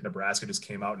like if Nebraska just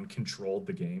came out and controlled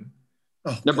the game.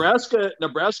 Oh,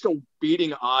 Nebraska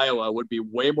beating Iowa would be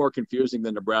way more confusing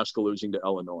than Nebraska losing to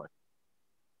Illinois.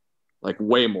 Like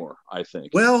way more, I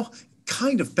think. Well,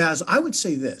 kind of, Baz. I would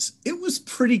say this. It was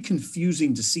pretty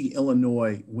confusing to see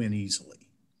Illinois win easily.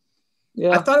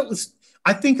 Yeah.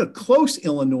 I think a close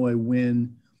Illinois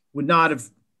win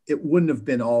wouldn't have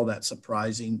been all that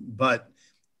surprising, but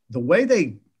the way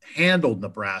they handled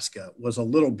Nebraska was a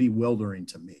little bewildering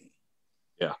to me.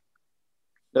 Yeah,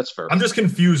 that's fair. I'm just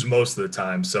confused most of the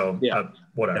time, so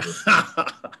whatever.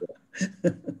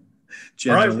 All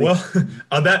right, well,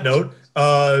 on that note,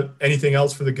 anything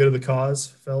else for the good of the cause,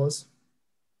 fellas?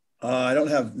 I don't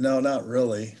have – no, not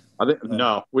really.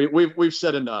 No, we've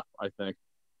said enough, I think.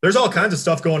 There's all kinds of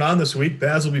stuff going on this week.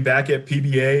 Baz will be back at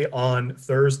PBA on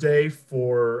Thursday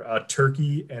for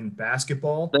turkey and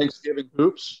basketball. Thanksgiving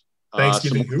hoops.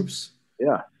 Hoops.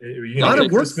 Yeah. A lot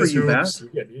of work for you, Baz.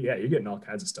 You're getting all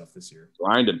kinds of stuff this year.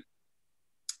 Grinding.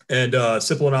 And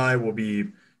Sipple and I will be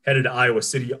headed to Iowa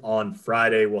City on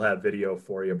Friday. We'll have video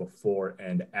for you before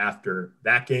and after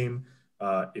that game.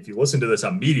 If you listen to this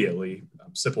immediately,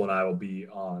 Sipple and I will be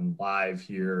on live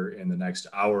here in the next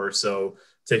hour or so,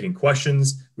 taking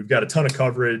questions. We've got a ton of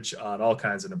coverage on all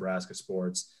kinds of Nebraska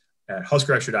sports at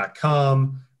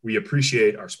HuskerExtra.com. We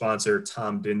appreciate our sponsor,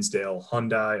 Tom Dinsdale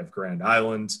Hyundai of Grand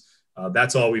Island.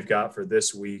 That's all we've got for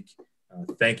this week.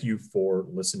 Thank you for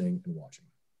listening and watching.